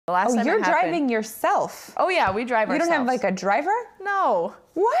The last time you're it happened, driving yourself. Oh yeah, we drive ourselves. You don't have like a driver? No.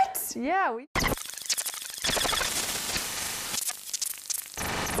 What? Yeah.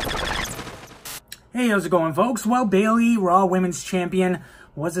 Hey, how's it going, folks? Well, Bayley, Raw Women's Champion,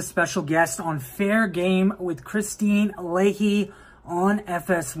 was a special guest on Fair Game with Kristine Leahy on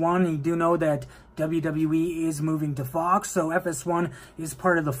FS1. You do know that WWE is moving to Fox, so FS1 is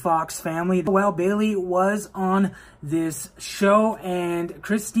part of the Fox family. Well, Bayley was on this show, and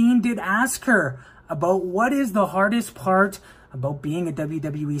Kristine did ask her about what is the hardest part about being a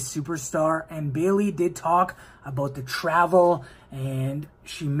WWE superstar, and Bayley did talk about the travel, and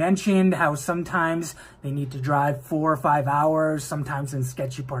she mentioned how sometimes they need to drive 4 or 5 hours, sometimes in a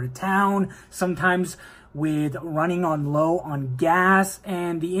sketchy part of town, sometimes with running on low on gas,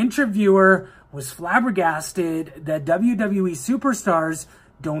 and the interviewer was flabbergasted that WWE superstars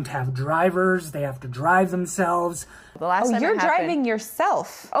don't have drivers. They have to drive themselves. The last time you're it happened, driving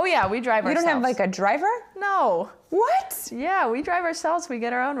yourself. Oh yeah, we drive ourselves. You don't have like a driver? No. What? Yeah, we drive ourselves. We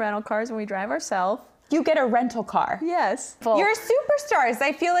get our own rental cars and we drive ourselves. You get a rental car? Yes. You're superstars.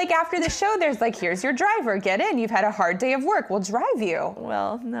 I feel like after the show, there's like, here's your driver. Get in. You've had a hard day of work. We'll drive you.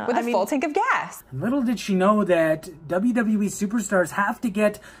 Well, no. With a full tank of gas. Little did she know that WWE superstars have to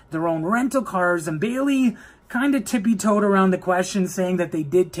get their own rental cars, and Bayley kind of tippy-toed around the question, saying that they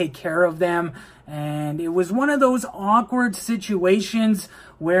did take care of them. And it was one of those awkward situations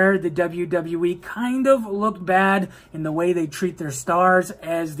where the WWE kind of looked bad in the way they treat their stars,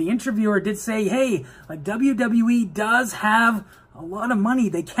 as the interviewer did say, hey, like WWE does have a lot of money.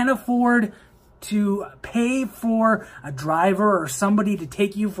 They can afford to pay for a driver or somebody to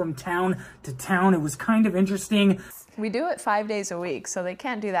take you from town to town. It was kind of interesting. We do it 5 days a week, so they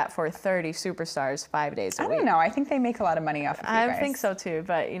can't do that for 30 superstars 5 days a week. I don't know. I think they make a lot of money off of you guys. I think so too,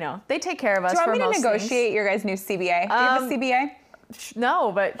 but you know, they take care of us. Do you want for me to most negotiate things. your guys' new CBA? Do you have a CBA?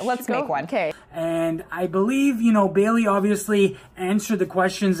 No, but let's make one. Okay. And I believe, you know, Bayley obviously answered the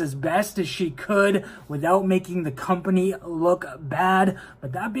questions as best as she could without making the company look bad.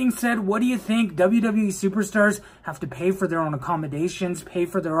 But that being said, what do you think? WWE superstars have to pay for their own accommodations, pay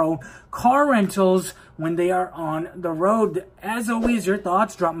for their own car rentals when they are on the road. As always, your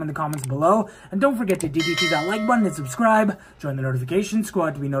thoughts, drop them in the comments below. And don't forget to DDT that like button and subscribe. Join the notification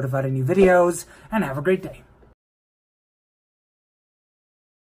squad to be notified of new videos. And have a great day.